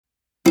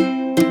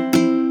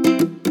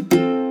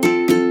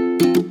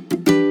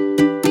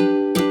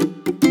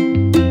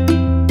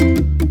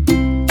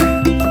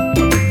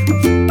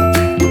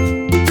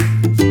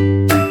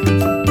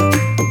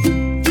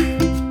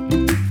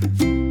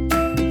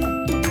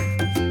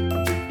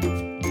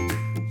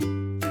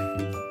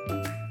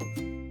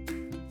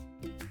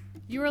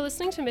You're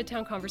listening to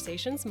Midtown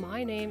Conversations.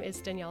 My name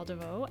is Danielle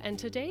Deveau, and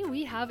today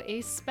we have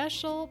a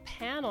special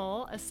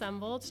panel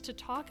assembled to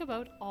talk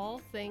about all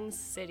things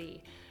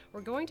city.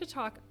 We're going to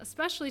talk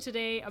especially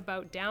today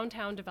about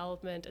downtown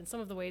development and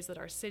some of the ways that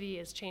our city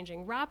is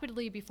changing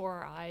rapidly before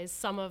our eyes,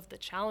 some of the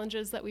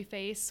challenges that we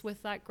face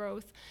with that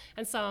growth,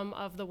 and some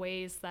of the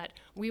ways that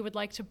we would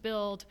like to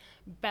build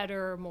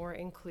better, more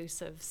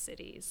inclusive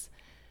cities.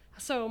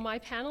 So my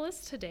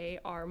panelists today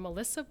are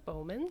Melissa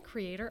Bowman,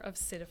 creator of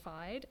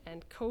Citified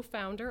and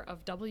co-founder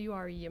of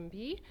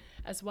YIMBY,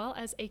 as well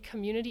as a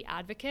community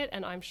advocate,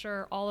 and I'm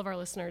sure all of our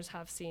listeners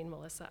have seen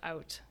Melissa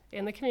out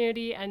in the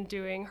community and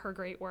doing her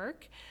great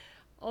work.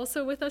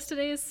 Also with us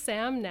today is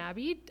Sam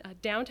Nabi, a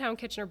downtown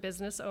Kitchener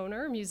business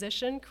owner,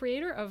 musician,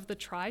 creator of the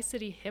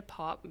Tri-City Hip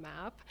Hop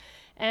Map,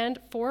 and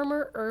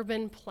former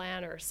urban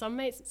planner. Some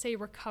might say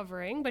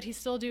recovering, but he's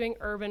still doing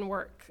urban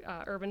work,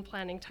 urban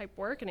planning type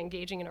work, and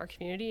engaging in our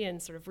community in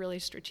sort of really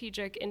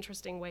strategic,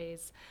 interesting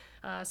ways.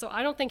 So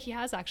I don't think he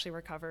has actually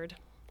recovered.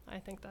 I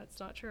think that's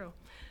not true.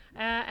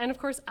 And of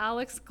course,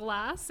 Alex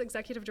Glass,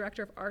 Executive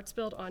Director of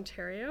ArtsBuild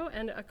Ontario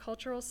and a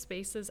cultural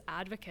spaces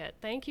advocate.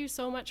 Thank you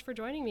so much for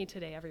joining me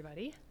today,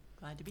 everybody.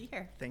 Glad to be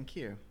here. Thank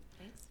you.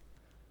 Thanks.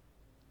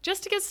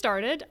 Just to get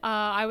started,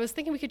 I was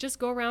thinking we could just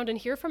go around and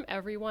hear from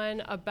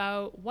everyone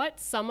about what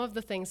some of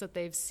the things that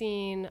they've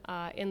seen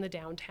in the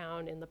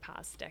downtown in the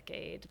past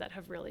decade that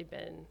have really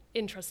been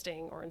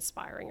interesting or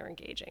inspiring or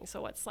engaging.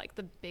 So what's like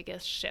the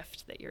biggest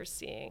shift that you're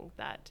seeing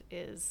that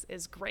is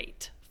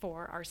great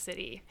for our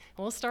city?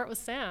 And we'll start with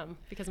Sam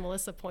because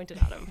Melissa pointed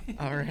at him.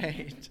 All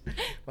right.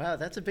 Wow,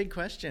 that's a big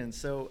question.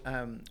 So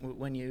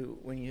when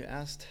you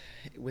asked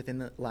within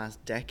the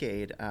last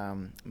decade,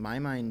 my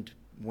mind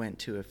went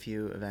to a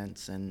few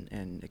events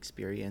and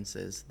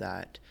experiences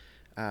that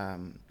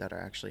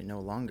are actually no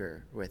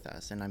longer with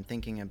us. And I'm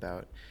thinking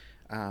about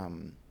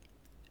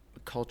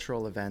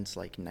cultural events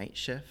like Night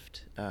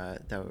Shift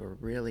that were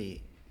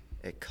really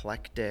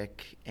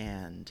eclectic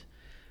and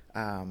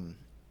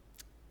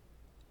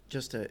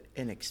just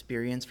an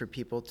experience for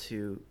people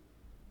to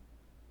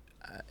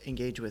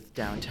engage with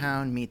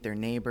downtown, meet their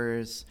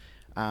neighbors,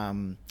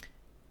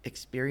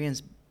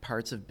 experience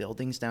parts of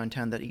buildings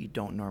downtown that you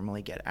don't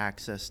normally get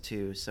access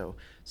to. So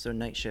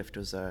Night Shift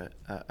was a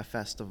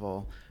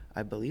festival,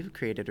 I believe,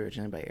 created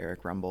originally by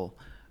Eric Rumble,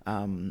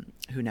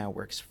 who now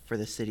works for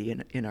the city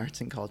in arts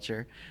and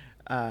culture.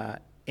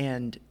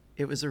 And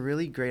it was a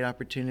really great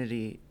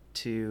opportunity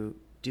to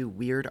do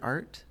weird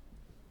art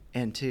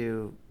and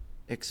to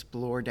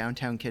explore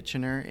downtown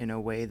Kitchener in a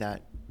way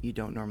that you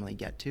don't normally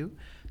get to.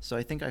 So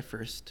I think I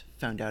first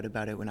found out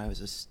about it when I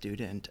was a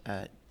student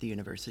at the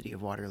University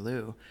of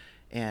Waterloo,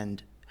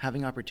 and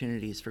having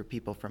opportunities for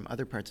people from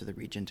other parts of the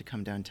region to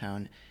come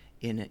downtown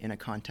in a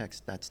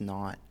context that's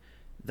not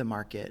the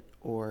market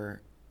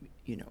or,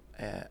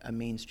 a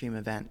mainstream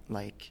event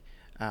like,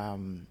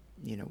 one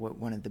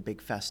of the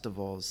big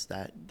festivals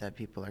that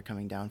people are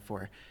coming down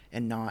for,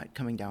 and not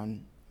coming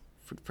down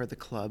for the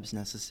clubs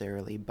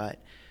necessarily,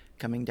 but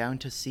coming down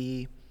to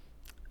see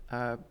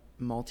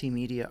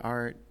multimedia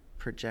art,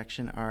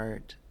 projection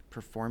art,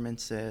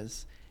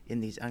 performances in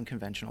these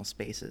unconventional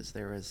spaces.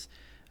 There was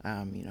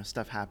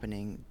stuff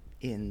happening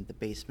in the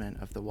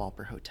basement of the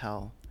Walper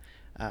Hotel.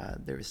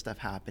 There was stuff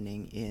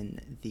happening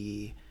in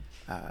the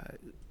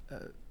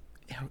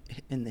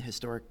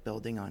historic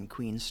building on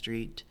Queen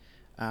Street,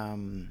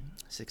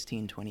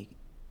 1620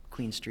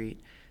 Queen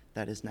Street,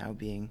 that is now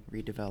being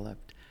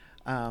redeveloped.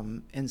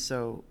 And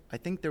so I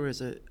think there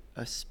was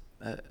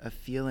a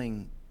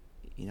feeling,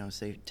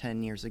 say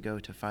 10 years ago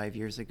to 5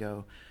 years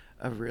ago,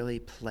 of really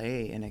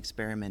play and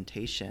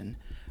experimentation.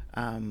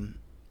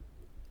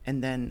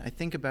 And then I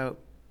think about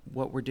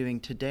what we're doing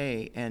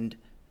today, and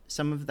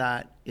some of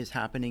that is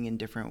happening in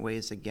different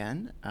ways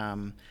again.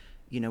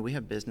 We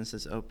have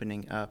businesses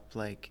opening up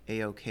like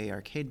AOK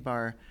Arcade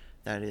Bar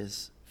that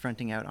is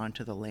fronting out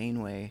onto the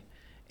laneway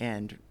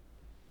and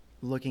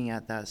looking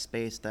at that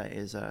space that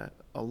is a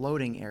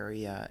loading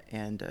area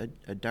and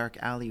a dark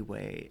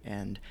alleyway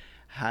and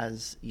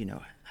has,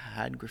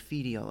 had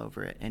graffiti all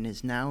over it, and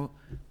is now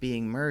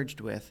being merged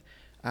with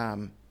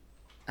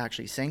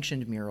actually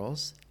sanctioned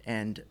murals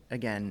and,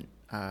 again,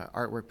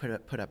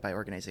 artwork put up by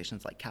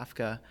organizations like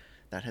Kafka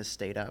that has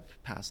stayed up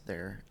past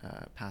their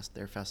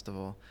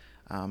festival.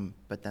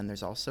 But then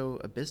there's also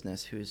a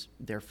business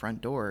their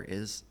front door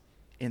is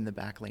in the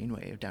back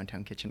laneway of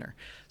downtown Kitchener.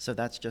 So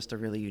that's just a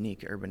really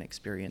unique urban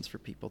experience for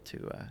people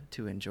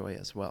to enjoy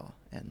as well.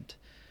 And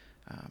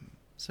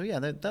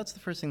that's the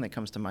first thing that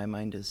comes to my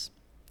mind is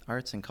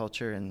arts and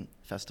culture and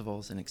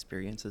festivals and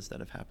experiences that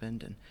have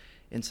happened. And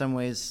in some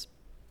ways,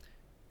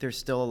 there's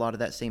still a lot of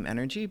that same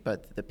energy,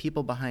 but the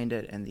people behind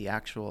it and the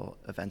actual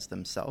events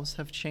themselves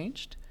have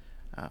changed.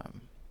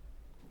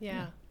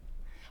 Yeah.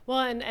 Well,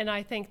 and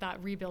I think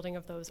that rebuilding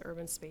of those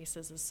urban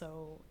spaces is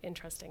so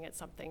interesting. It's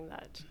something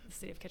that the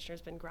city of Kitchener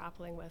has been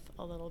grappling with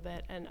a little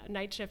bit. And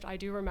Night Shift, I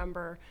do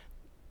remember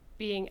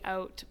being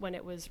out when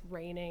it was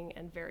raining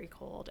and very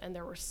cold, and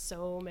there were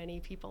so many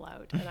people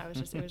out. And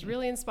it was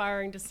really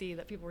inspiring to see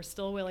that people were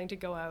still willing to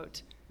go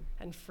out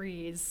and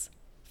freeze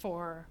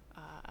for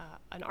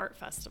an art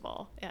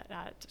festival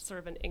at sort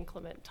of an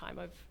inclement time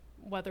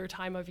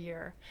of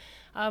year.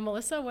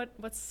 Melissa,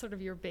 what's sort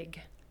of your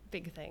big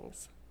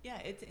things? Yeah,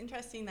 it's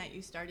interesting that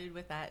you started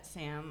with that,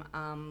 Sam.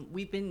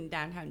 We've been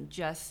downtown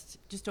just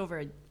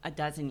over a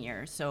dozen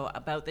years, so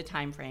about the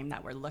time frame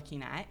that we're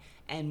looking at.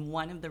 And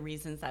one of the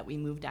reasons that we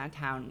moved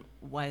downtown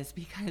was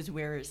because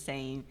we're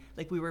saying,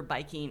 like, we were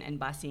biking and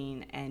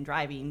busing and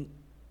driving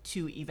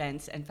to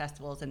events and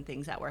festivals and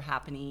things that were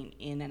happening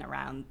in and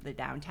around the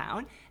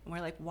downtown. And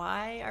we're like,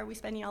 why are we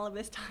spending all of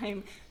this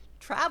time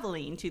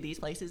traveling to these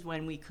places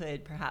when we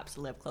could perhaps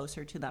live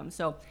closer to them?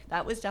 So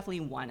that was definitely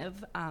one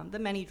of the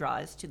many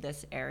draws to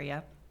this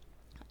area.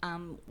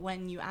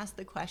 When you asked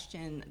the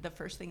question, the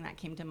first thing that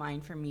came to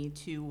mind for me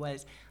too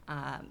was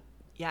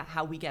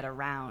how we get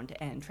around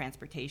and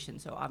transportation.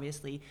 So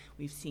obviously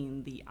we've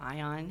seen the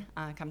ION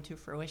come to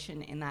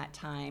fruition in that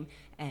time,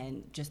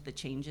 and just the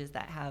changes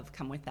that have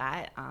come with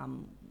that.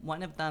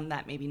 One of them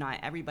that maybe not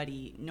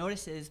everybody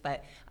notices,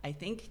 but I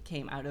think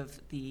came out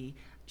of the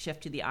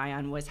shift to the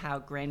ION, was how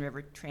Grand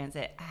River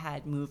Transit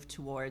had moved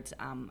towards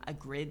a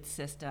grid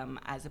system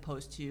as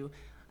opposed to,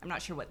 I'm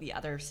not sure what the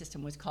other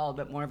system was called,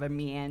 but more of a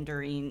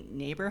meandering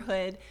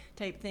neighborhood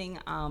type thing.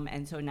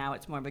 And so now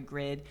it's more of a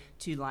grid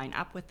to line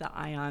up with the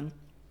ION,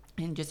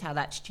 and just how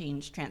that's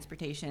changed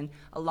transportation.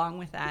 Along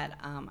with that,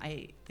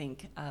 I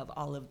think of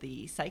all of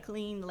the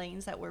cycling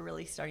lanes that we're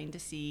really starting to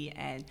see,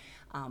 and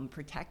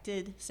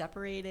protected,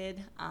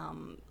 separated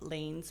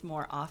lanes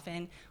more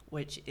often,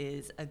 which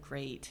is a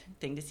great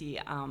thing to see.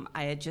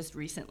 I had just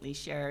recently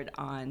shared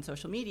on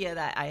social media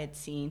that I had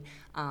seen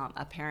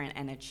a parent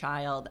and a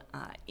child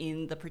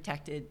in the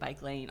protected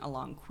bike lane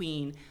along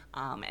Queen,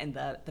 and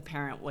the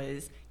parent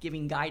was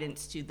giving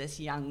guidance to this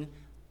young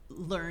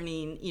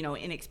learning,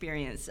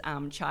 inexperienced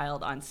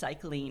child on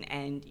cycling.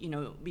 And,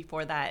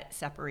 before that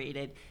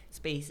separated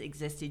space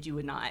existed, you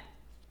would not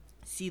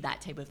see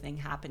that type of thing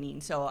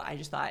happening. So I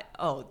just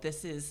thought,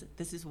 this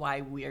is why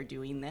we are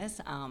doing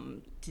this,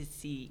 to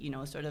see,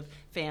 sort of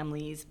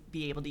families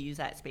be able to use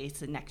that space,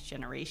 the next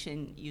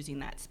generation using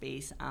that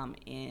space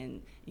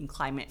in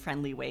climate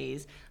friendly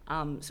ways.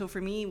 So for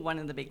me, one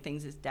of the big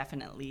things is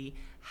definitely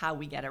how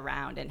we get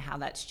around and how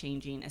that's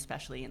changing,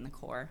 especially in the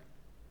core.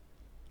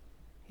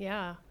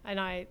 Yeah, and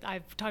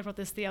I've talked about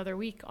this the other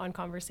week on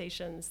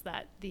Conversations,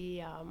 that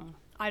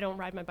I don't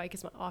ride my bike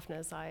as often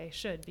as I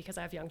should because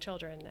I have young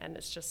children, and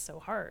it's just so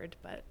hard.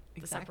 But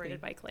the separated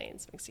bike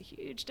lanes makes a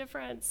huge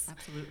difference.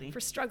 Absolutely.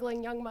 For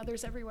struggling young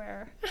mothers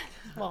everywhere.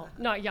 Well,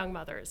 not young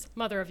mothers,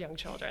 mother of young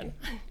children.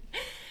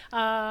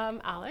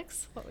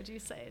 Alex, what would you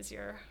say is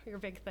your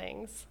big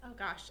things? Oh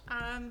gosh,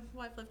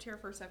 well, I've lived here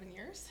for 7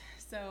 years.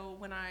 So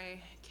when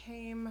I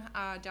came,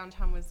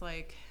 downtown was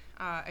like,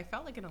 I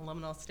felt like an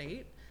liminal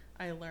state.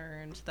 I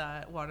learned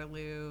that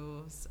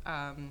Waterloo's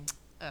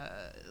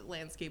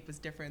landscape was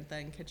different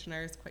than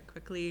Kitchener's quite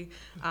quickly.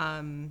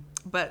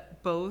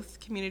 But both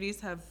communities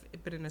have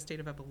been in a state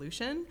of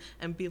evolution,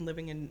 and been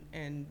living in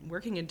and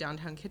working in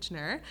downtown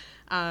Kitchener.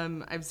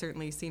 I've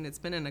certainly seen it's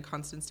been in a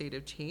constant state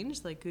of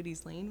change. Like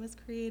Goody's Lane was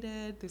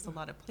created. There's a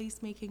lot of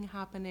placemaking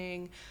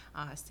happening.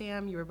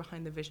 Sam, you were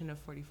behind the vision of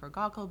 44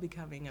 Gaukel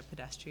becoming a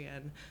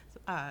pedestrian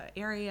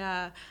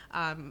area.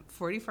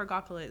 44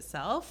 Gaukel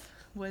itself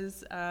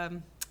was...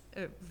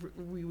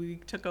 we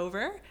took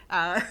over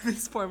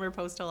this former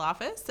postal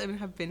office and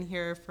have been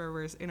here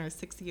we're in our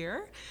 6th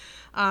year.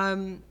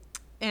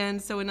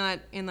 And so in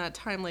that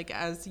time, like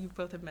as you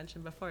both have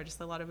mentioned before,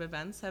 just a lot of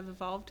events have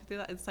evolved through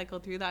that and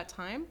cycled through that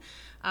time,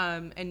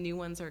 and new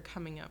ones are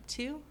coming up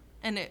too.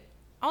 And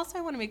I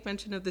want to make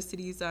mention of the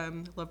city's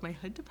Love My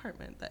Hood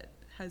department that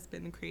has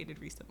been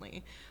created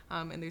recently,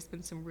 and there's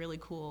been some really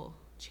cool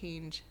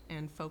change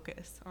and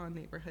focus on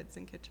neighborhoods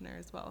in Kitchener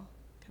as well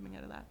coming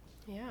out of that.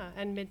 Yeah,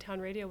 and Midtown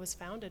Radio was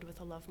founded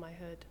with a Love My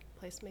Hood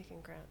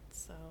placemaking grant.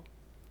 So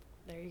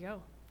there you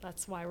go.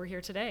 That's why we're here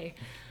today.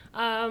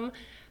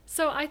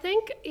 So I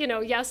think,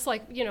 yes,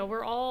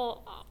 we're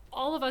all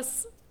of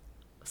us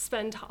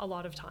spend a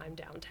lot of time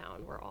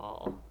downtown. We're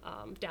all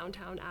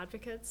downtown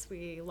advocates.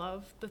 We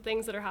love the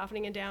things that are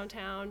happening in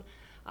downtown,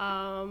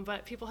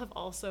 but people have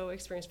also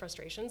experienced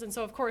frustrations. And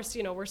so, of course,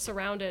 we're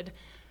surrounded.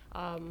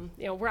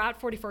 We're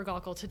at 44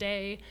 Gaukel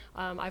today.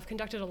 I've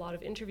conducted a lot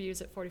of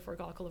interviews at 44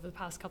 Gaukel over the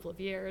past couple of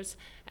years,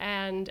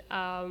 and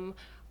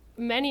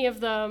many of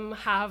them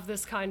have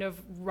this kind of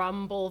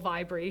rumble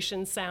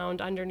vibration sound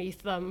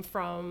underneath them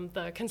from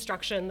the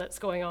construction that's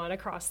going on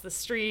across the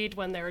street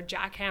when they're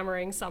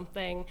jackhammering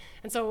something.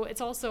 And so it's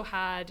also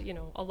had,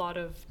 a lot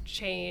of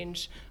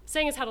change.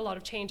 Saying it's had a lot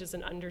of change is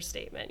an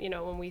understatement.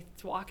 When we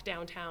walk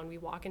downtown, we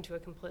walk into a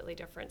completely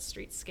different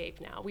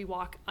streetscape now. We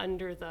walk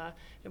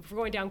if we're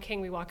going down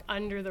King, we walk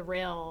under the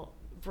rail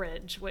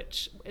bridge,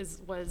 which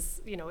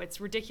was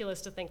it's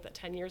ridiculous to think that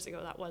 10 years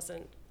ago that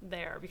wasn't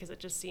there, because it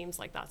just seems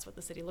like that's what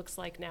the city looks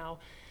like now.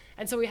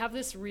 And so we have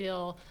this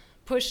real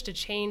push to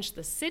change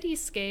the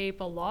cityscape,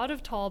 a lot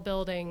of tall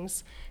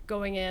buildings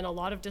going in, a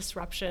lot of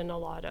disruption, a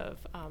lot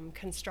of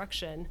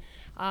construction.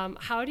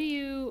 How do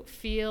you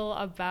feel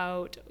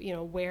about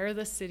where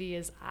the city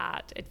is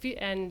at?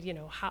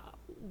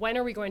 when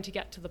are we going to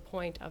get to the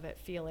point of it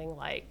feeling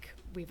like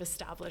we've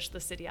established the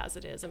city as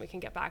it is and we can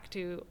get back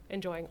to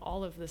enjoying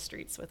all of the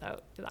streets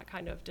without that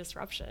kind of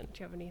disruption? Do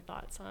you have any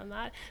thoughts on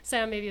that?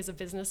 Sam, maybe as a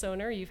business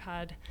owner, you've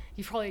had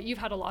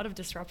a lot of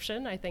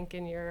disruption, I think,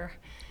 in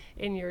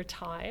your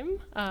time.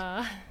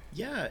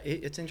 Yeah,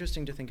 it's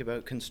interesting to think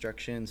about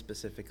construction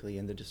specifically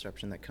and the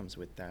disruption that comes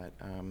with that.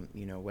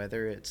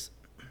 Whether it's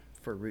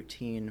for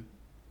routine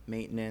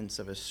maintenance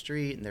of a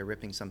street and they're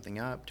ripping something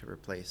up to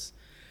replace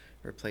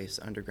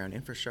underground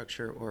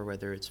infrastructure, or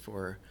whether it's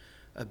for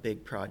a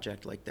big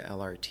project like the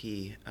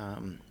LRT.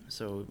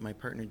 So my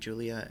partner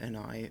Julia and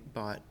I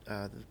bought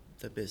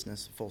the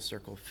business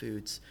Circle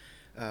Foods,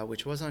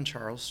 which was on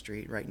Charles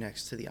Street right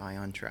next to the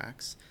Ion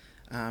tracks.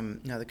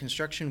 Now the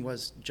construction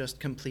was just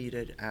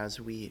completed as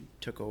we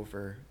took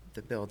over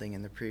the building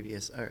and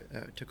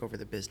took over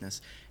the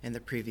business, and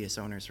the previous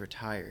owners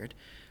retired.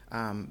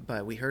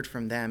 But we heard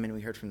from them and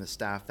we heard from the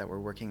staff that were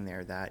working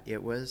there that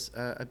it was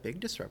a big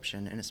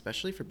disruption, and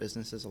especially for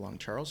businesses along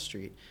Charles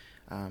Street.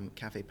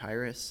 Cafe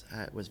Pyrus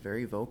was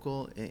very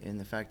vocal in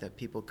the fact that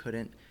people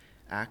couldn't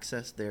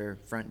access their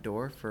front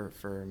door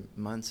for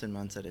months and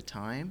months at a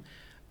time.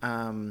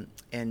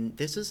 And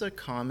this is a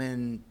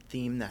common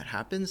theme that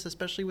happens,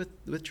 especially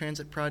with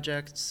transit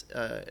projects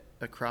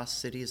across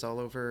cities all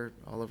over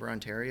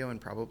Ontario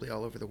and probably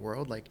all over the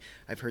world. Like,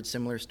 I've heard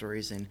similar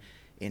stories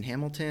in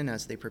Hamilton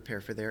as they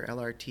prepare for their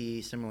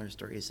LRT, similar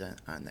stories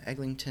on the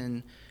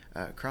Eglinton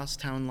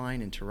crosstown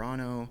line in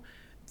Toronto,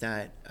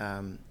 that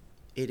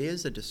it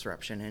is a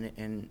disruption.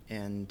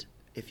 And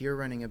if you're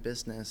running a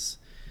business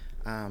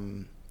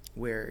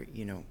where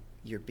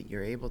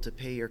you're able to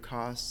pay your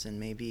costs, and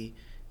maybe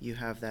you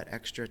have that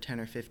extra 10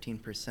 or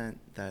 15%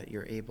 that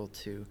you're able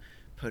to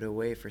put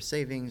away for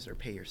savings or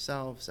pay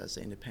yourselves as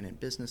an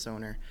independent business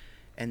owner,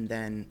 and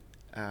then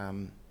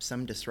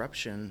some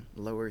disruption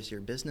lowers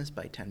your business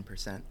by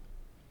 10%.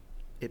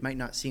 It might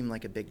not seem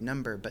like a big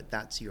number, but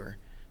that's your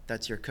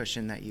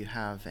cushion that you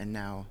have, and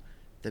now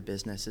the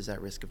business is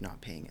at risk of not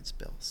paying its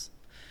bills.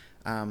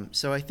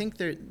 So I think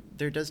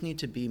there does need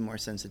to be more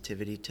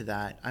sensitivity to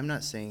that. I'm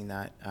not saying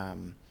that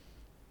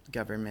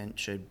government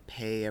should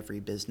pay every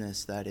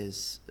business that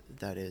is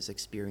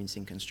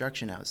experiencing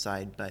construction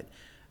outside, but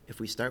if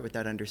we start with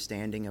that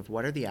understanding of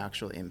what are the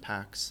actual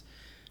impacts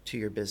to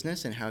your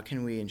business, and how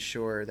can we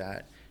ensure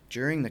that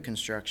during the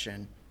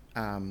construction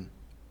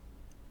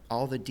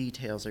all the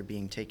details are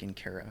being taken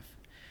care of.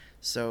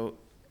 So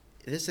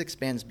this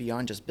expands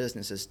beyond just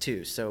businesses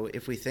too. So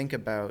if we think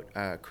about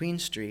Queen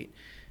Street,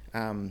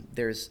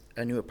 there's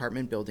a new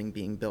apartment building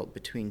being built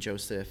between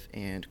Joseph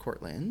and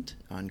Cortland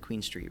on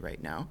Queen Street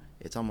right now.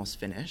 It's almost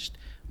finished,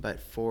 but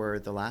for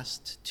the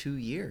last 2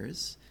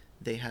 years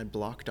they had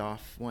blocked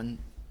off one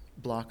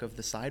block of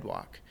the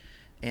sidewalk,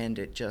 and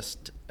it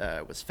just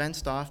was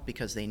fenced off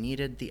because they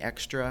needed the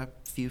extra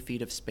few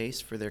feet of space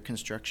for their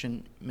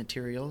construction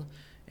material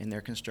and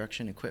their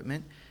construction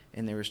equipment.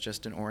 And there was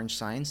just an orange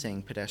sign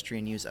saying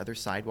pedestrian use other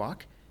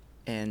sidewalk.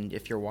 And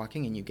if you're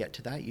walking and you get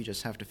to that, you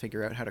just have to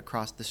figure out how to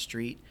cross the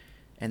street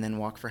and then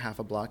walk for half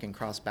a block and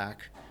cross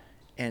back.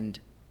 And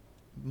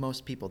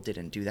most people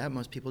didn't do that.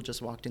 Most people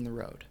just walked in the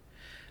road.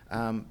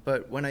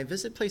 But when I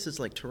visit places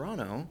like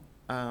Toronto,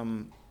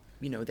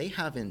 they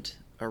haven't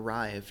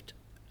arrived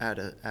at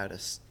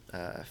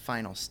a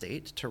final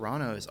state.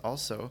 Toronto is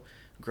also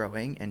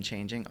growing and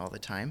changing all the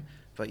time.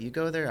 But you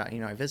go there,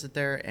 I visit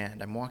there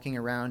and I'm walking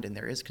around and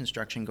there is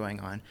construction going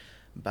on,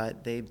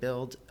 but they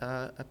build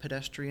a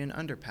pedestrian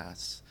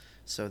underpass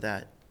so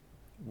that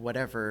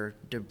whatever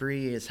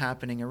debris is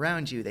happening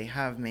around you, they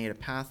have made a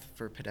path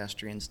for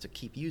pedestrians to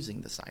keep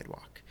using the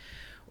sidewalk.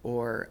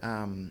 Or,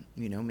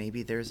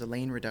 maybe there's a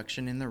lane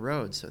reduction in the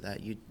road so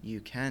that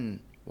you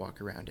can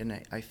walk around.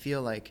 And I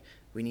feel like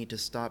we need to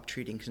stop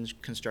treating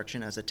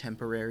construction as a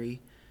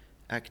temporary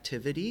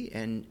activity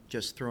and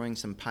just throwing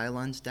some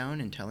pylons down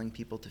and telling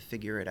people to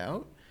figure it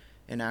out,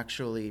 and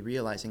actually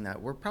realizing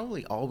that we're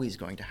probably always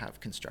going to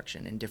have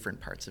construction in different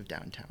parts of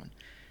downtown.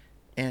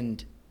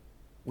 And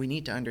we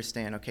need to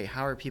understand, okay,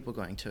 how are people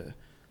going to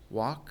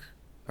walk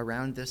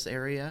around this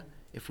area?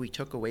 If we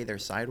took away their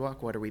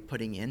sidewalk, what are we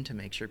putting in to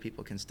make sure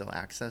people can still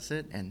access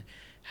it, and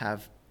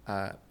have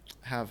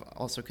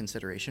also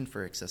consideration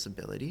for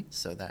accessibility,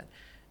 so that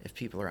if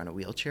people are on a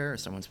wheelchair or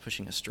someone's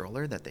pushing a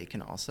stroller, that they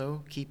can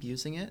also keep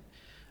using it.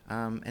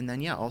 And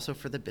then, also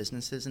for the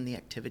businesses and the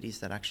activities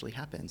that actually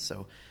happen.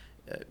 So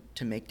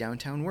to make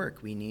downtown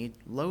work, we need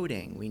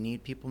loading, we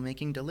need people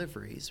making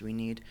deliveries, we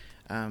need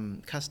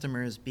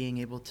customers being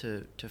able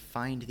to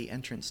find the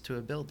entrance to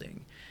a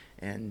building.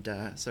 And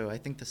so I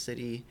think the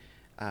city,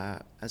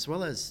 as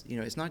well as,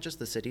 it's not just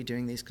the city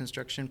doing these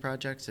construction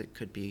projects. It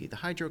could be the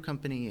hydro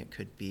company, it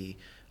could be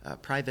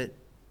private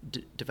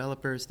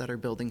developers that are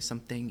building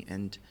something,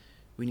 and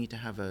we need to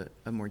have a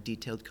more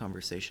detailed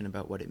conversation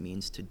about what it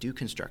means to do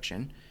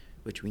construction,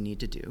 which we need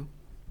to do,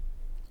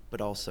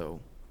 but also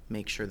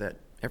make sure that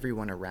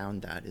everyone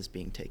around that is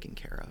being taken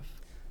care of.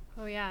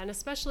 Oh yeah, and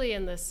especially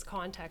in this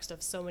context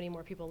of so many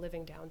more people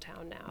living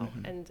downtown now,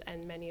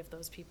 and many of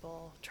those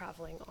people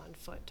traveling on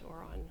foot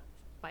or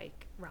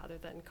bike rather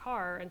than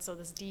car. And so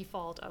this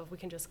default of we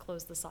can just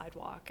close the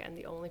sidewalk and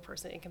the only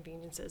person it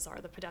inconveniences are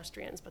the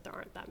pedestrians, but there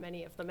aren't that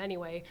many of them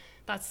anyway,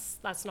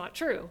 that's not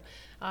true.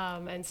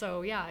 And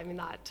so, yeah, I mean,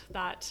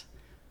 that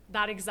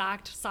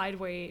exact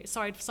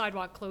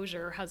sidewalk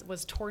closure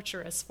was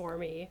torturous for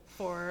me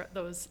for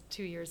those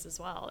 2 years as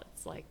well.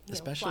 It's like,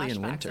 especially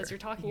in winter, as you're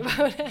talking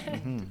about.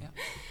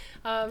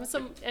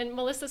 Mm-hmm. And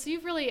Melissa, so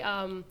you've really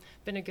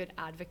been a good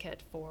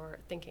advocate for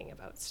thinking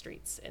about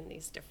streets in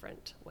these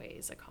different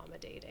ways,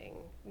 accommodating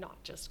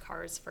not just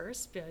cars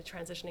first,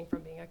 transitioning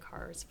from being a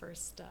cars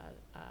first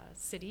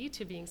city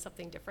to being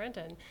something different,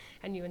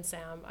 and you and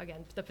Sam,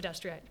 again, the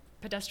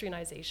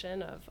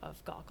pedestrianization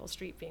of Gaukel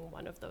Street being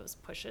one of those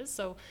pushes.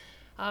 So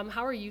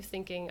how are you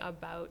thinking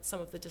about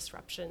some of the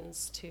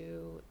disruptions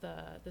to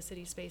the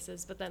city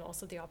spaces, but then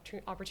also the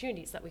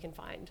opportunities that we can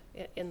find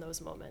in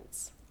those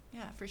moments?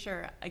 Yeah, for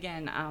sure.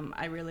 Again,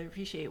 I really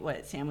appreciate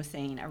what Sam was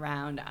saying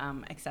around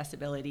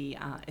accessibility,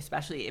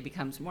 especially it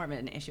becomes more of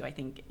an issue, I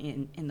think,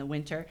 in the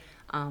winter.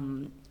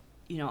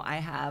 I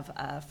have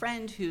a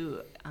friend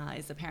who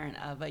is the parent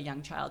of a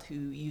young child who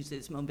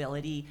uses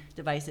mobility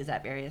devices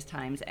at various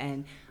times,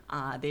 and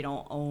they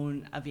don't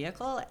own a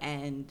vehicle,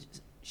 and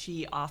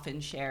she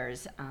often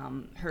shares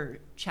her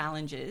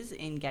challenges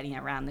in getting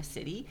around the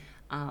city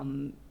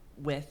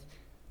with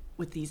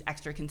these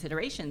extra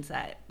considerations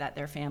that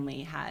their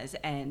family has.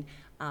 And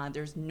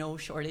there's no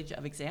shortage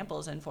of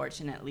examples,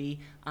 unfortunately,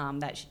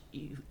 that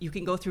you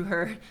can go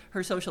through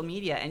her social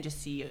media and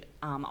just see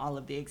all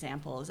of the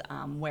examples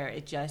where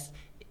it just,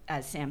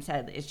 as Sam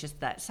said, it's just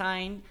that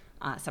sign,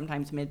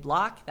 sometimes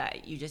mid-block,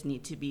 that you just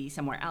need to be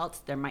somewhere else.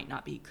 There might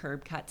not be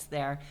curb cuts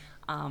there.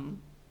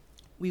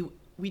 We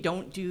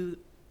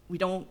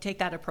don't take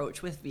that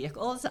approach with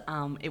vehicles.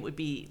 It would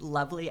be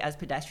lovely as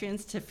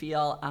pedestrians to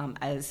feel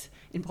as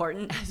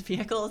important as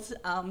vehicles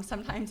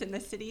sometimes in the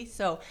city.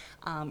 So,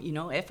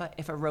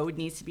 if a road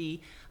needs to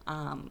be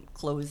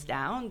closed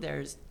down,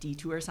 there's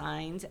detour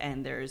signs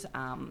and there's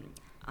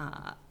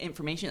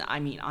information. I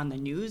mean, on the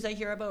news, I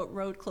hear about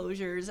road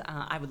closures.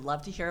 I would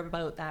love to hear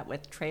about that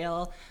with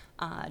trail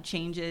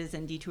changes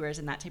and detours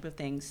and that type of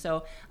thing.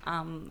 So,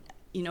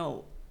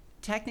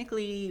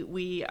 technically,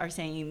 we are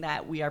saying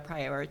that we are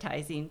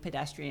prioritizing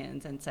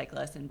pedestrians and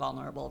cyclists and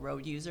vulnerable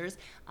road users.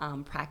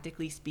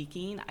 Practically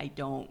speaking, I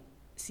don't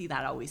see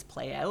that always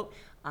play out.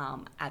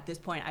 At this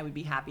point, I would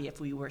be happy if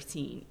we were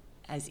seen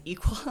as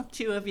equal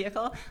to a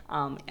vehicle,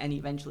 and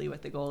eventually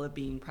with the goal of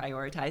being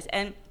prioritized.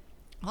 And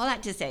all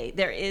that to say,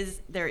 there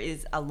is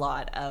a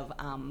lot of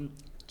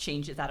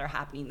changes that are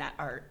happening that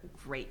are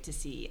great to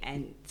see,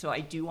 and so I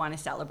do want to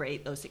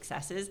celebrate those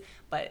successes,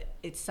 but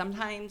it's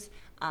sometimes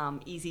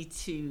easy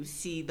to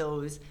see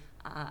those,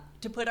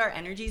 to put our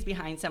energies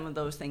behind some of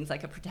those things,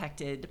 like a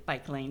protected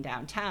bike lane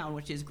downtown,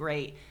 which is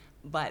great,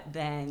 but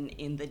then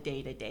in the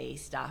day-to-day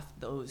stuff,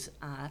 those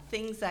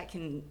things that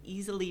can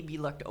easily be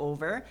looked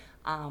over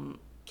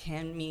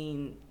can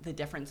mean the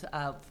difference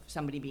of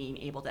somebody being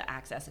able to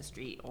access a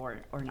street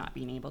or not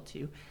being able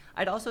to.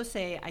 I'd also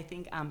say, I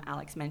think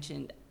Alex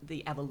mentioned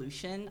the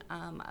evolution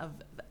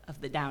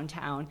of the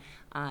downtown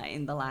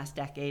in the last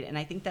decade, and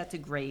I think that's a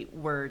great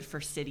word for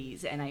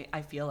cities, and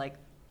I feel like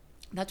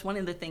that's one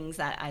of the things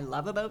that I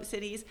love about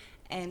cities,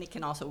 and it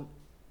can also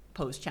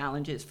pose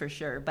challenges for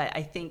sure. But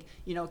I think,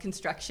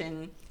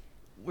 construction,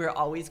 we're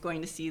always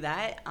going to see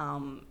that.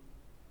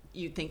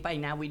 You'd think by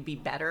now we'd be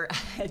better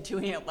at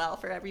doing it well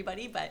for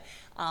everybody, but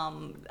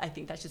I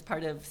think that's just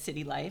part of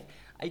city life.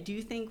 I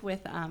do think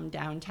with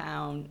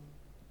downtown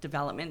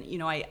development,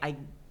 I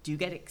do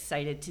get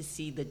excited to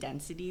see the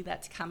density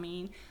that's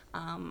coming.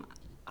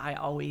 I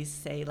always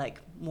say,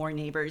 like, more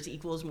neighbors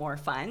equals more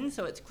fun,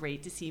 so it's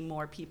great to see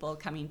more people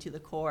coming to the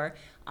core.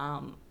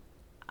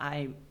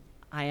 I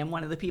am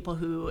one of the people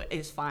who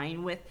is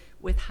fine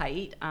with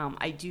height.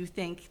 I do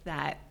think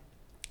that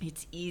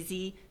it's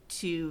easy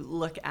to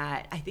look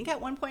at, I think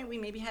at one point we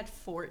maybe had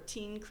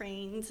 14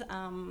 cranes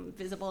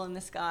visible in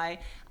the sky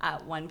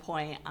at one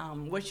point,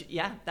 which,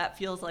 yeah, that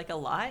feels like a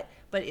lot,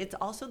 but it's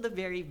also the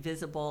very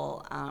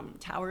visible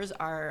towers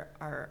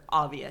are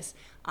obvious.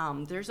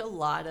 There's a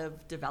lot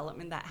of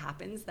development that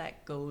happens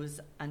that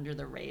goes under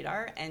the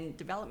radar, and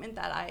development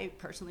that I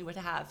personally would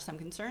have some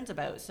concerns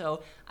about.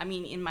 So, I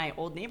mean, in my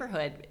old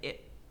neighborhood,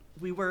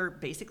 we were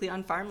basically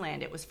on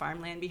farmland. It was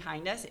farmland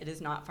behind us. It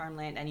is not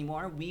farmland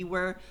anymore. We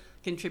were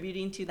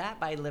contributing to that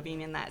by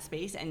living in that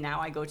space, and now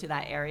I go to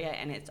that area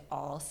and it's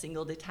all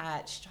single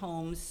detached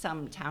homes,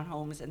 some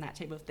townhomes and that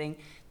type of thing.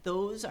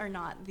 Those are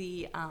not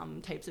the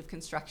types of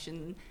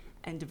construction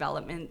and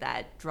development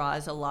that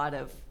draws a lot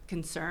of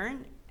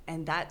concern,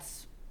 and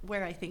that's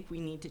where I think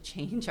we need to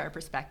change our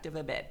perspective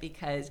a bit,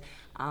 because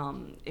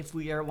if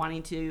we are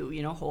wanting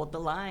to, hold the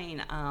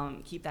line,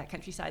 keep that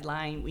countryside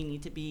line, we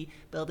need to be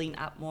building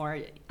up more,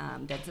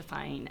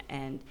 densifying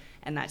and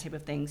that type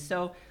of thing.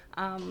 So,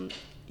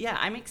 yeah,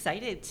 I'm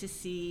excited to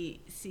see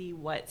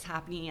what's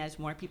happening as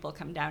more people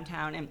come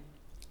downtown. And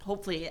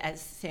hopefully,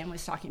 as Sam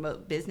was talking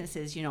about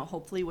businesses,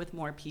 hopefully with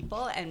more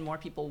people and more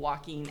people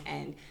walking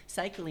and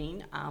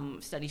cycling,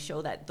 studies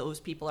show that those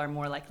people are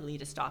more likely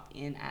to stop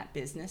in at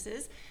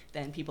businesses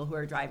than people who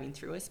are driving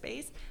through a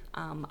space.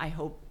 I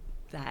hope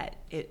that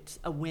it's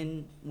a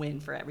win-win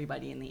for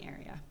everybody in the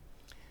area.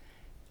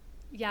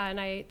 Yeah, and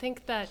I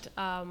think that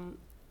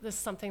this is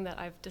something that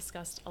I've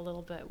discussed a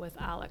little bit with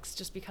Alex,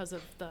 just because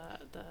of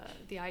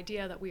the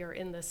idea that we are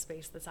in this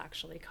space that's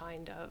actually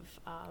kind of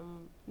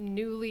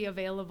newly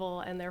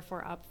available and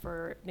therefore up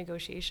for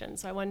negotiation.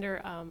 So I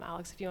wonder,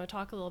 Alex, if you want to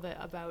talk a little bit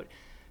about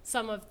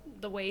some of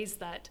the ways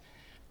that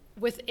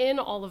within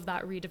all of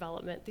that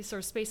redevelopment, these sort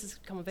of spaces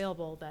become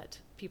available that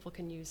people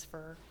can use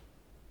for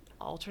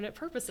alternate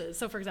purposes.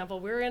 So for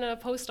example, we're in a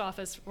post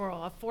office, or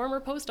a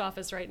former post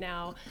office right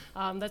now,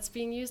 that's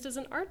being used as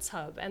an arts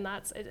hub, and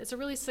it's a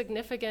really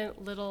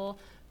significant little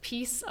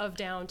piece of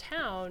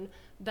downtown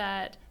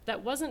that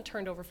wasn't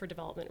turned over for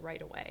development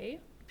right away.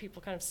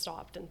 People kind of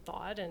stopped and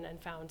thought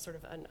and found sort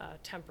of a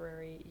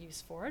temporary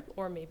use for it,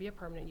 or maybe a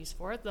permanent use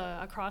for it.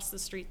 Across the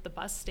street, the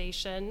bus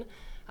station,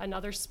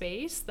 another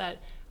space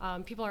that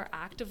people are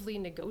actively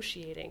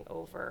negotiating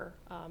over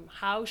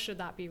how should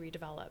that be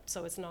redeveloped.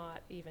 So it's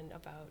not even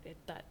about it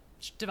that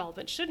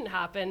development shouldn't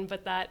happen,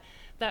 but that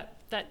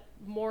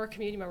more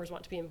community members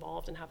want to be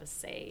involved and have a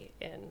say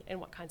in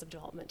what kinds of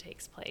development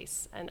takes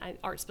place. And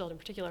ArtsBuild in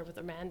particular, with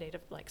a mandate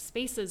of like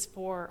spaces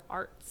for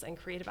arts and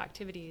creative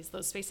activities,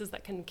 those spaces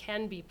that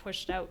can be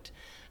pushed out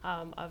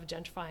of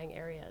gentrifying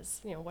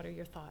areas. What are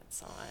your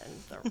thoughts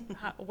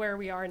on where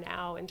we are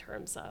now in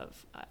terms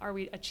of are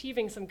we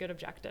achieving some good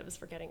objectives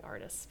for getting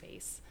artists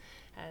space,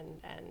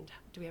 and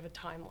do we have a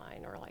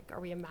timeline, or like are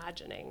we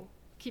imagining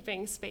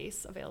keeping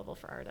space available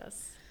for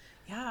artists?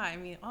 Yeah, I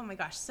mean, oh my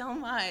gosh, so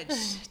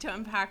much to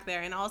unpack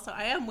there. And also,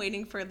 I am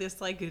waiting for this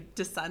like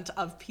descent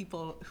of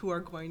people who are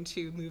going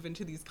to move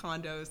into these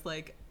condos,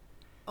 like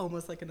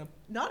almost like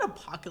not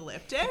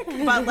apocalyptic,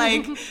 but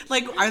like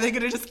are they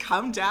going to just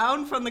come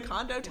down from the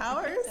condo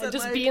towers and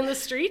just be in the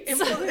streets?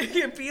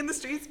 Be in the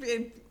streets,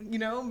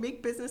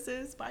 make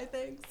businesses, buy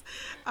things.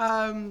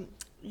 And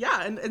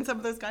some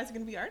of those guys are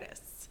going to be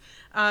artists.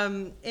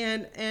 I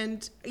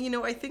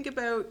think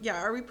about,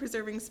 are we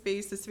preserving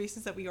space, the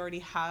spaces that we already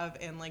have,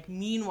 and like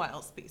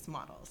meanwhile space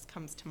models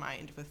comes to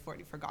mind with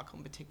 44 Gaukel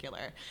in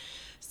particular.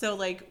 So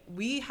like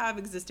we have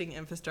existing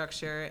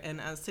infrastructure, and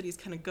as cities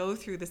kind of go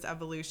through this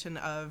evolution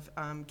of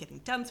getting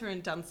denser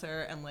and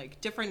denser, and like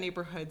different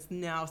neighborhoods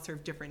now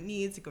serve different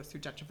needs. It goes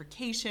through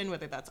gentrification,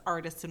 whether that's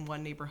artists in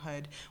one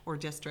neighborhood or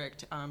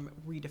district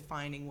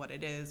redefining what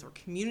it is, or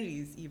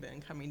communities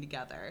even coming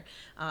together,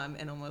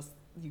 and almost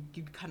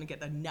you kind of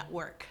get a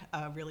network,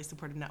 a really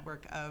supportive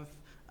network of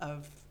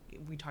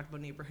we talked about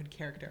neighborhood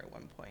character at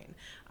one point.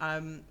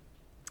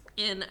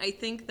 And I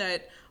think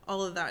that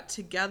all of that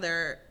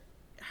together,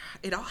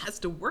 it all has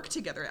to work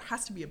together. It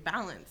has to be a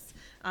balance.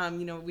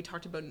 We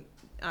talked about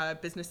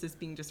businesses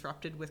being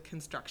disrupted with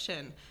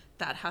construction.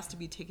 That has to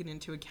be taken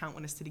into account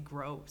when a city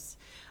grows.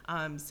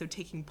 So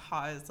taking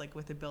pause, like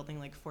with a building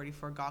like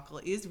 44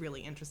 Gaukel, is really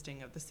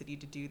interesting of the city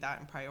to do that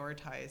and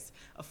prioritize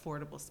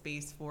affordable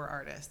space for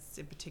artists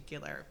in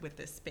particular with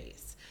this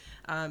space.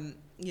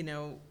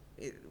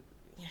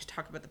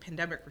 Talk about the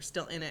pandemic, we're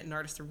still in it, and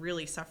artists are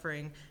really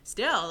suffering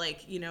still,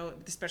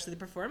 especially the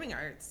performing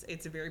arts.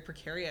 It's a very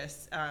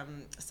precarious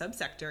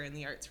subsector in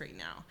the arts right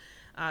now.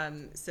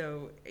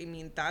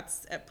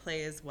 That's at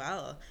play as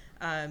well.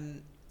 I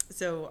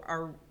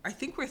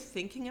think we're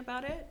thinking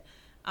about it.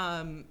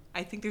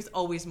 I think there's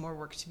always more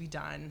work to be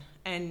done,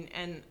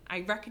 and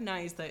I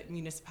recognize that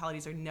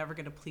municipalities are never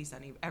going to please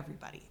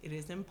everybody. It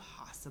is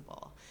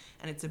impossible,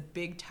 and it's a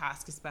big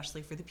task,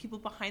 especially for the people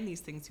behind these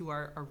things who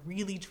are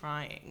really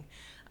trying.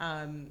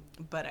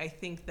 But I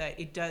think that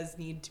it does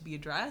need to be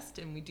addressed,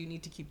 and we do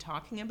need to keep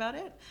talking about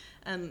it,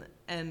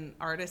 and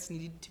artists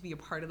need to be a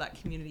part of that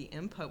community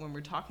input when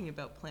we're talking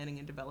about planning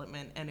and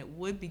development. And it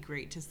would be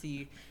great to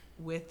see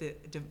with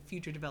the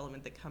future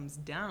development that comes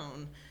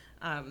down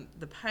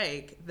the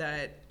pike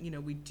that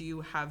we do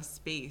have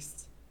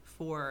space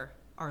for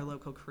our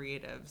local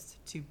creatives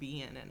to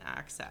be in and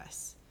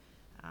access,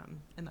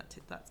 and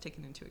that's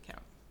taken into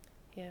account.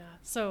 Yeah.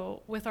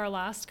 So with our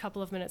last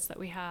couple of minutes that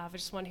we have, I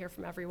just want to hear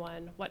from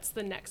everyone. What's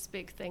the next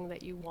big thing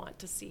that you want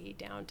to see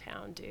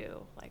downtown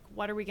do? Like,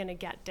 what are we going to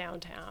get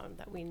downtown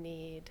that we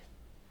need?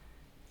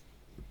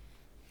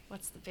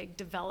 What's the big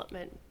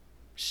development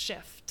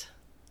shift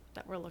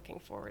that we're looking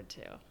forward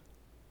to?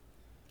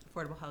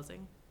 Affordable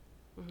housing.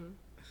 Mm-hmm.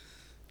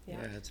 Yeah,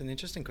 it's an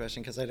interesting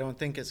question, because I don't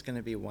think it's going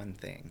to be one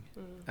thing.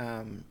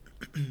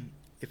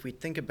 If we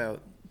think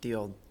about the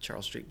old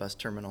Charles Street bus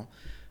terminal,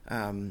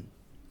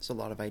 there's a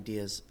lot of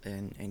ideas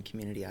and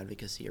community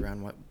advocacy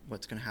around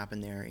what's going to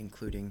happen there,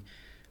 including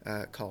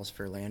calls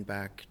for land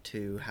back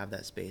to have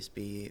that space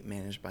be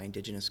managed by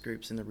Indigenous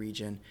groups in the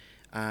region.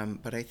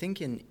 But I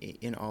think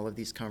in all of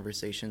these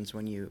conversations,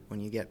 when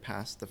you get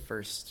past the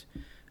first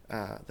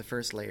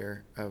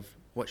layer of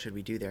what should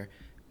we do there,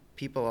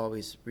 people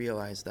always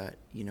realize that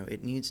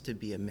it needs to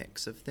be a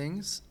mix of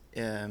things.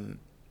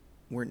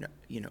 We're not,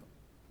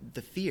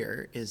 the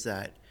fear is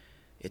that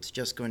it's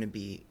just going to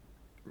be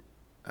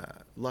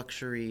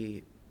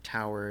luxury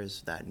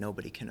towers that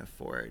nobody can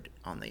afford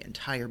on the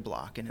entire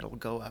block, and it'll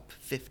go up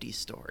 50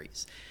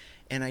 stories.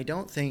 And I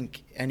don't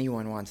think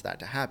anyone wants that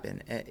to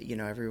happen.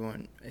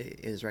 Everyone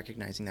is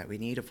recognizing that we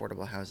need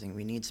affordable housing,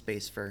 we need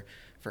space for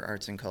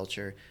arts and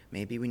culture.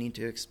 Maybe we need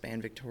to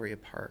expand Victoria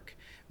Park.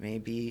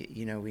 Maybe,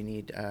 we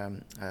need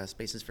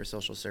spaces for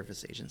social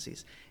service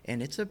agencies.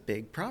 And it's a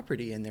big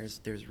property, and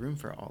there's room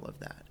for all of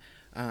that.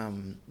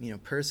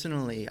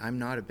 Personally, I'm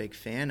not a big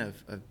fan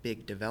of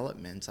big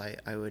developments.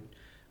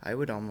 I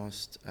would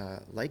almost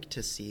like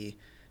to see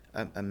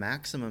a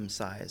maximum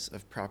size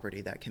of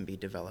property that can be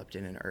developed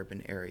in an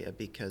urban area,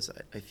 because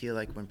I feel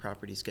like when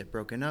properties get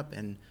broken up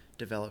and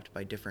developed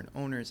by different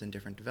owners and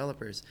different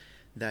developers,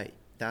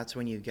 that's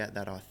when you get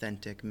that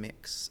authentic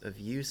mix of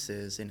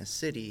uses in a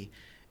city,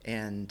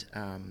 and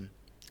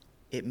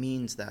it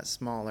means that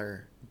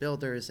smaller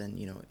builders and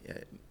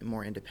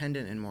more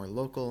independent and more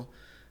local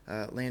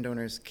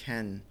landowners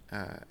can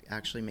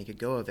actually make a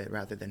go of it,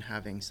 rather than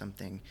having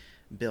something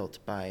built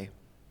by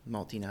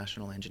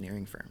multinational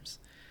engineering firms.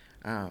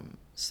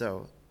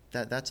 So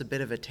that's a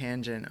bit of a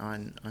tangent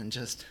on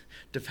just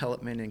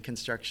development and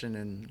construction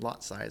and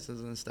lot sizes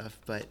and stuff,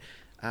 but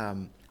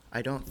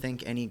I don't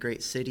think any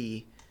great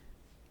city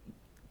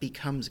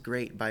becomes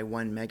great by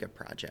one mega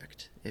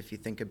project. If you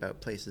think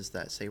about places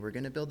that say we're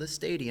going to build a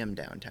stadium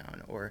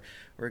downtown, or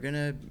we're going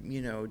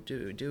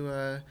to do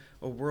a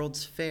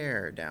World's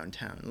Fair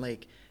downtown,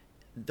 like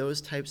those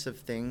types of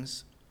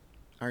things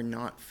are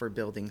not for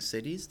building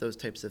cities. Those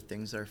types of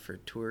things are for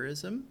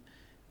tourism,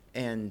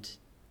 and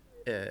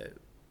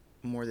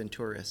more than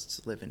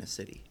tourists live in a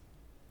city.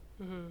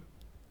 Mm-hmm.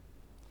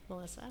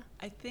 Melissa?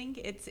 I think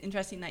it's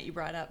interesting that you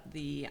brought up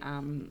the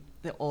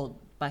old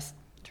bus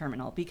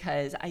terminal,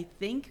 because I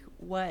think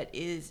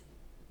it's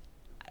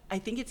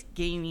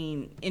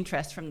gaining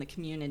interest from the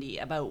community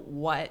about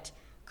what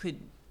could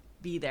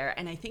be there.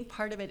 And I think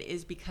part of it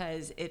is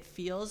because it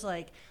feels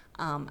like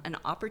an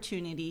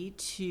opportunity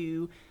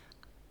to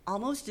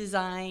almost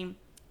design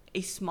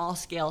a small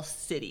scale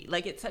city.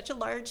 Like, it's such a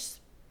large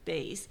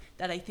space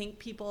that I think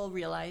people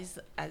realize,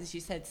 as you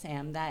said,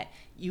 Sam, that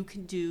you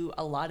can do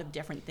a lot of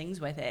different things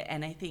with it.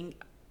 And I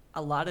think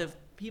a lot of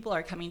people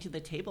are coming to the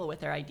table with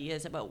their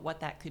ideas about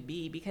what that could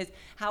be, because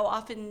how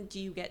often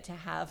do you get to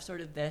have sort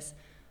of this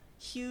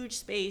huge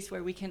space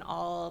where we can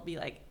all be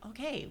like,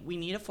 okay, we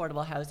need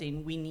affordable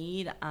housing, we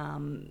need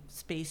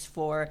space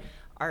for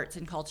arts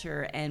and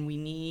culture, and we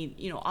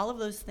need, all of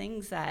those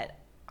things that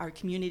our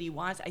community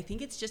wants. I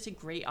think it's just a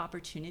great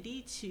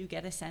opportunity to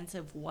get a sense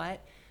of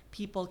what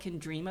people can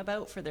dream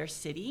about for their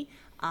city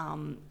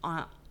on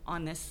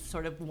this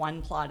sort of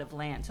one plot of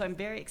land. So I'm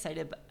very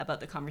excited about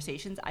the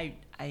conversations.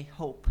 I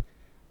hope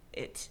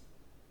it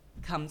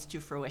comes to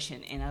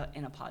fruition in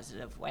a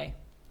positive way.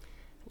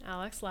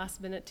 Alex,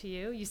 last minute to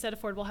you. You said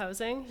affordable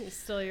housing. Is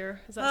that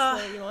still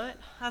what you want?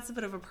 That's a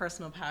bit of a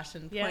personal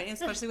passion point,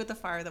 especially with the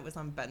fire that was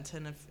on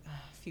Benton a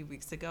few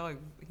weeks ago.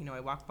 I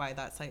walk by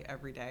that site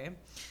every day,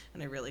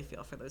 and I really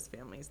feel for those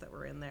families that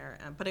were in there.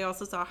 But I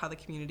also saw how the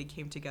community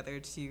came together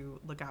to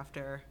look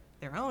after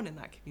their own in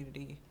that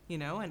community,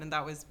 and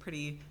that was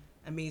pretty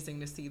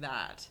amazing to see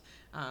that.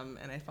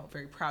 And I felt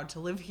very proud to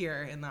live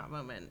here in that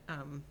moment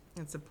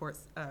and support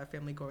a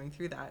family going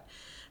through that.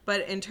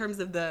 But in terms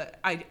of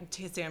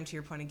Sam, to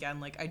your point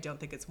again, I don't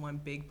think it's one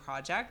big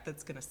project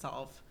that's going to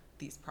solve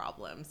these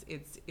problems.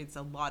 It's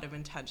a lot of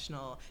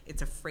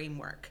it's a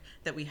framework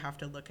that we have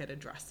to look at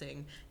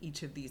addressing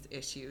each of these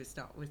issues,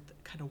 not with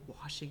kind of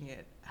washing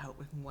it out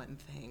with one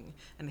thing.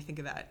 And I think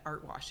of that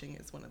art washing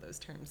is one of those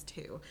terms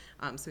too.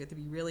 So we have to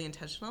be really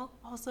intentional.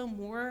 Also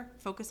more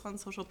focus on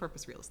social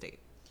purpose real estate.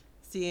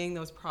 Seeing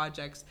those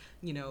projects,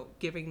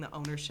 giving the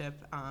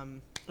ownership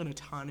and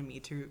autonomy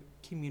to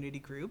community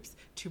groups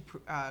to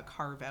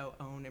carve out,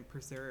 own, and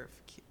preserve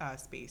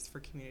space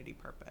for community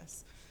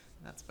purpose.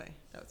 That's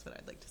what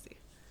I'd like to see.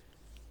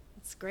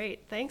 That's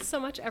great. Thanks so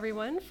much,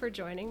 everyone, for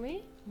joining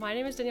me. My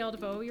name is Danielle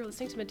Deveau. You're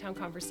listening to Midtown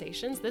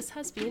Conversations. This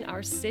has been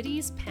our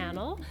Cities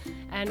Panel,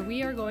 and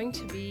we are going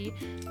to be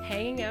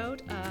hanging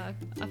out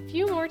a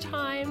few more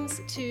times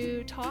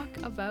to talk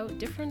about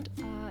different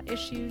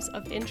issues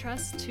of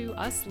interest to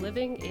us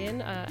living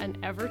in an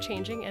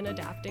ever-changing and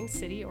adapting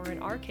city, or in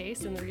our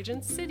case, in the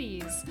region's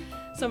cities.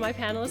 So my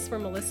panelists were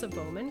Melissa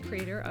Bowman,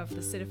 creator of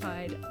the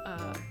Citified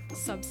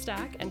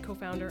Substack and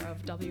co-founder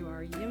of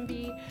WR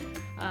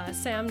YIMBY,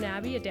 Sam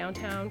Nabi, a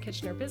downtown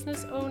Kitchener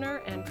business owner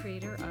and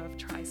creator of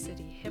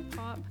Tri-City Hip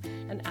Hop,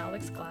 and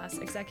Alex Glass,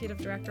 executive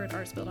director at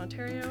ArtsBuild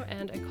Ontario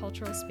and a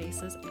cultural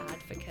spaces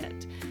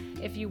advocate.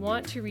 If you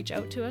want to reach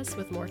out to us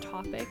with more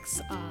topics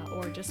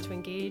or just to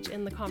engage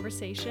in the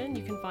conversation,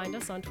 you can find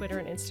us on Twitter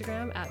and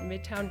Instagram at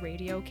Midtown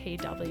Radio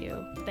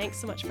KW. Thanks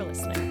so much for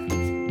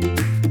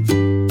listening.